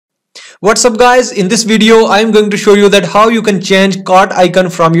What's up guys, in this video I'm going to show you that how you can change cart icon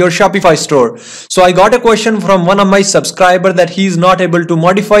from your Shopify store. So I got a question from one of my subscribers that he is not able to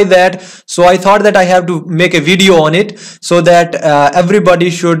modify that, so I thought that I have to make a video on it so that everybody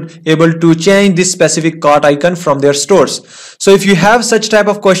should able to change this specific cart icon from their stores. So if you have such type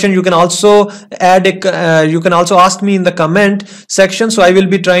of question, you can also ask me in the comment section, so I will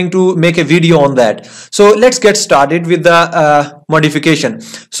be trying to make a video on that. So let's get started with the modification.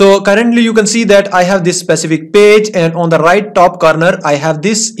 So currently you can see that I have this specific page, and on the right top corner I have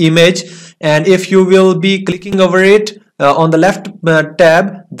this image, and if you will be clicking over it on the left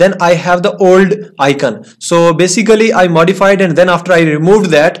tab, then I have the old icon. So basically I modified, and then after I removed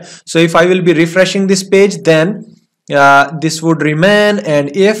that, so if I will be refreshing this page, then this would remain,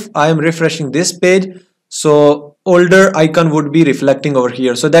 and if I am refreshing this page, so older icon would be reflecting over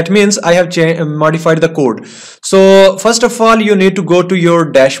here. So that means I have modified the code. So first of all, you need to go to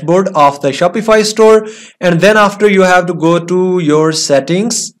your dashboard of the Shopify store, and then after you have to go to your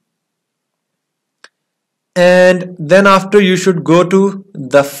settings, and then after you should go to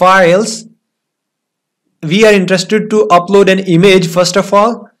the files. We are interested to upload an image first of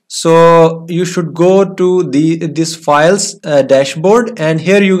all, so you should go to this files dashboard, and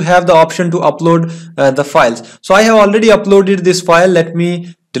here you have the option to upload the files. So I have already uploaded this file. Let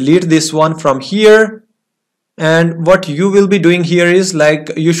me delete this one from here, and what you will be doing here is, like,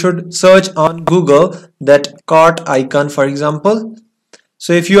 you should search on Google that cart icon, for example.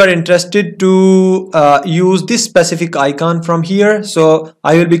 So if you are interested to use this specific icon from here, so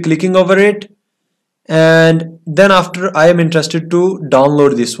I will be clicking over it, and then after I am interested to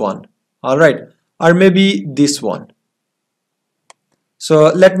download this one, all right, or maybe this one. So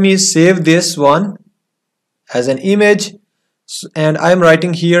let me save this one as an image, and I am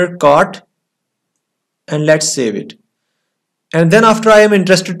writing here cart, and let's save it. And then after I am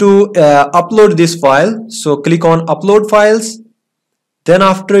interested to upload this file, so click on upload files. Then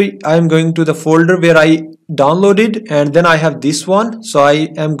after I am going to the folder where I downloaded, and then I have this one, so I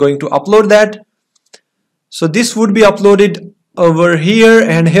am going to upload that. So this would be uploaded over here,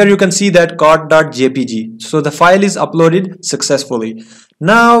 and here you can see that cart.jpg. So the file is uploaded successfully.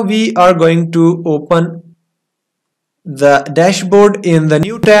 Now we are going to open the dashboard in the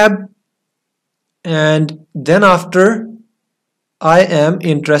new tab, and then after I am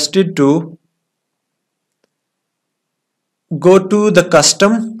interested to go to the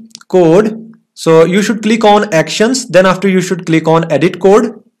custom code. So you should click on actions, then after you should click on edit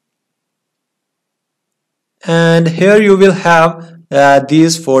code, and here you will have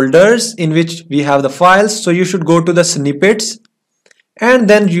these folders in which we have the files. So you should go to the snippets, and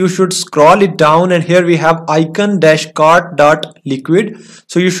then you should scroll it down, and here we have icon-cart.liquid.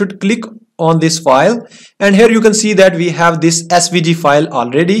 So you should click on this file, and here you can see that we have this svg file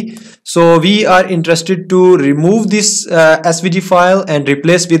already. So we are interested to remove this svg file and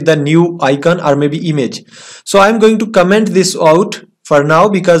replace with the new icon or maybe image. So I'm going to comment this out for now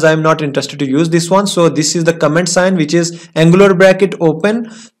because I'm not interested to use this one. So this is the comment sign, which is angular bracket open,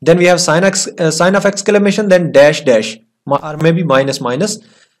 then we have sign of exclamation, then dash dash, or maybe minus minus.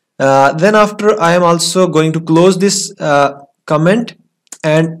 Then after I am also going to close this comment,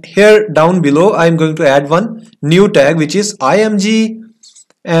 and here down below I am going to add one new tag, which is img,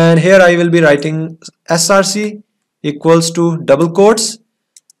 and here I will be writing src equals to double quotes.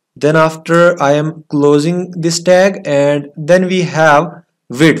 Then after I am closing this tag, and then we have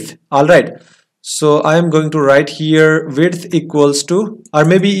width. All right, so I am going to write here width equals to, or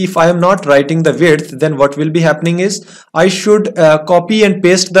maybe if I am not writing the width, then what will be happening is I should copy and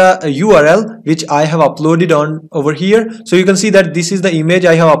paste the URL which I have uploaded on over here. So you can see that this is the image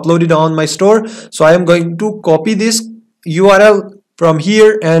I have uploaded on my store. So I am going to copy this URL from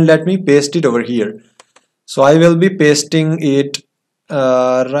here, and let me paste it over here. So I will be pasting it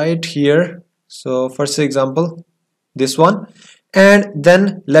right here. So for example this one, and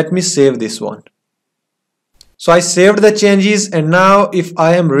then let me save this one. So I saved the changes, and now if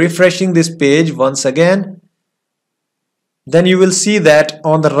I am refreshing this page once again, then you will see that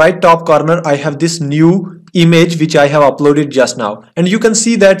on the right top corner I have this new image which I have uploaded just now, and you can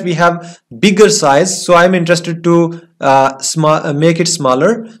see that we have bigger size. So I'm interested to make it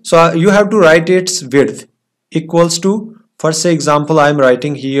smaller, so you have to write its width equals to, for example I'm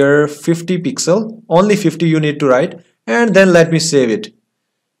writing here 50 pixel, only 50 you need to write, and then let me save it.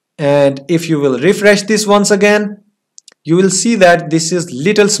 And if you will refresh this once again, you will see that this is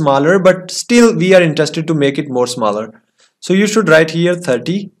little smaller, but still we are interested to make it more smaller. So you should write here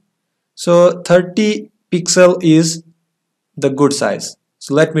 30. So 30 pixel is the good size.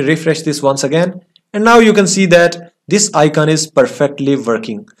 So let me refresh this once again, and now you can see that this icon is perfectly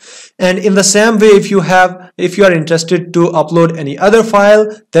working. And in the same way, if you are interested to upload any other file,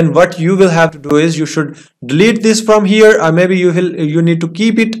 then what you will have to do is you should delete this from here, or maybe you need to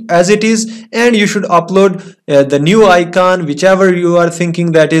keep it as it is, and you should upload the new icon, whichever you are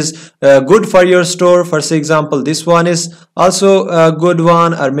thinking that is good for your store. For example, this one is also a good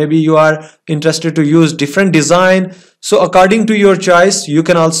one, or maybe you are interested to use different design. So according to your choice, you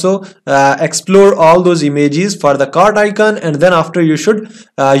can also explore all those images for the cart icon, and then after you should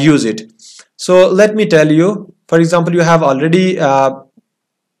use it. So let me tell you, for example, you have already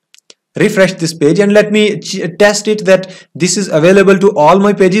refreshed this page, and let me test it that this is available to all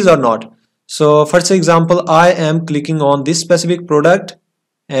my pages or not. So for example, I am clicking on this specific product,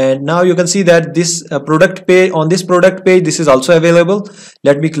 and now you can see that this product page, on this product page, this is also available.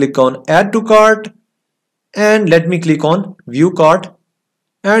 Let me click on add to cart, and let me click on view cart,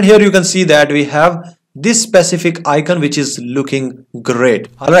 and here you can see that we have this specific icon which is looking great.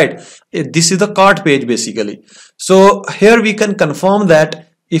 All right, this is the cart page basically. So here we can confirm that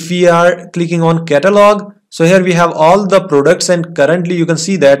if we are clicking on catalog, so here we have all the products, and currently you can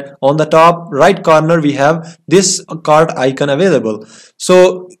see that on the top right corner we have this cart icon available.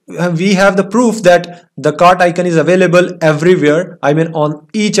 So we have the proof that the cart icon is available everywhere, I mean on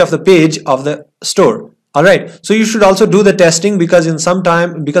each of the page of the store. All right, so you should also do the testing, because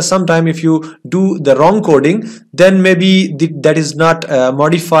sometime if you do the wrong coding, then maybe that is not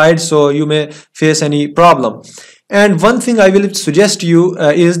modified, so you may face any problem. And one thing I will suggest you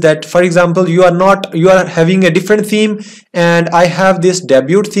is that, for example, you are having a different theme, and I have this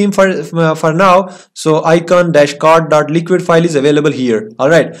debut theme for now. So icon-cart.liquid file is available here. All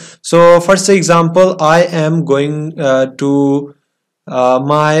right, so for example, I am going to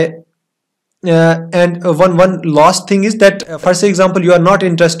my and one last thing is that, for example, you are not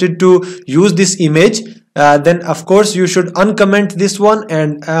interested to use this image, then of course you should uncomment this one,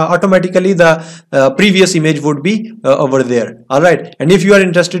 and automatically the previous image would be over there. All right, and if you are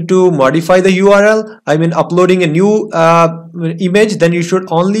interested to modify the URL, I mean uploading a new image, then you should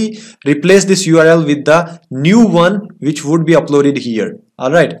only replace this URL with the new one which would be uploaded here.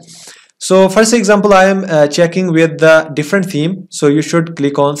 All right, so for example, I am checking with the different theme, so you should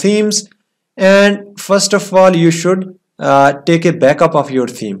click on themes, and first of all you should take a backup of your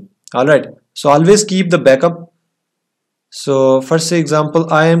theme. All right, so always keep the backup. So for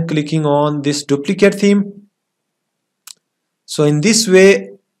example, I am clicking on this duplicate theme. So in this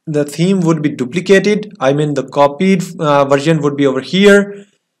way the theme would be duplicated, I mean the copied version would be over here,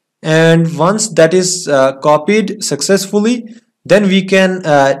 and once that is copied successfully, then we can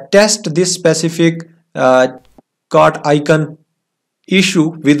test this specific cart icon issue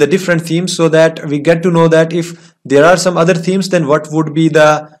with the different themes, so that we get to know that if there are some other themes, then what would be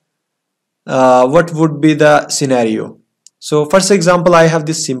the scenario. So for example, I have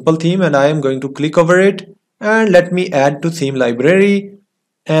this simple theme, and I am going to click over it, and let me add to theme library,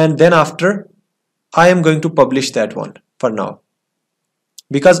 and then after I am going to publish that one for now,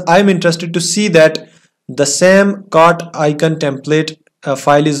 because I am interested to see that the same cart icon template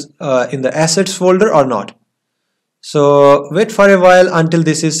file is in the assets folder or not. So wait for a while until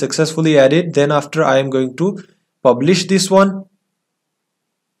this is successfully added, then after I am going to publish this one.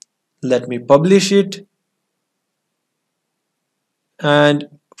 Let me publish it, and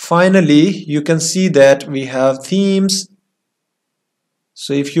finally you can see that we have themes.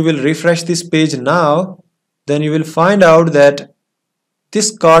 So if you will refresh this page now, then you will find out that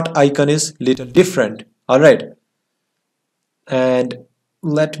this cart icon is little different. All right, and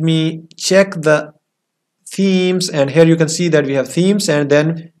let me check the themes, and here you can see that we have themes, and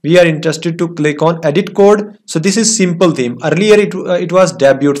then we are interested to click on edit code. So this is simple theme. Earlier it was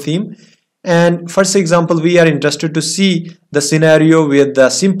debut theme, and for example we are interested to see the scenario with the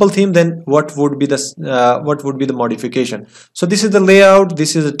simple theme, then what would be the modification. So this is the layout,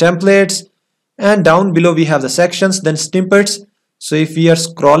 this is the templates, and down below we have the sections, then snippets. So if we are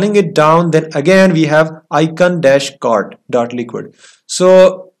scrolling it down, then again we have icon-cart.liquid.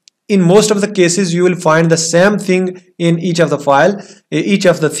 So in most of the cases you will find the same thing in each of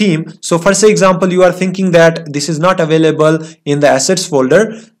the theme. So for example, you are thinking that this is not available in the assets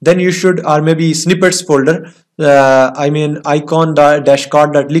folder, then you should, or maybe snippets folder, I mean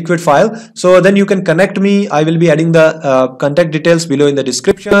icon-cart.liquid file. So then you can connect me. I will be adding the contact details below in the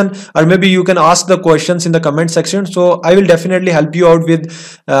description, or maybe you can ask the questions in the comment section. So I will definitely help you out with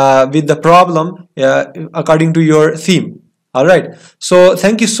the problem according to your theme. All right, so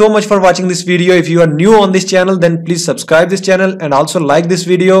thank you so much for watching this video. If you are new on this channel, then please subscribe this channel and also like this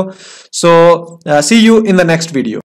video. So see you in the next video.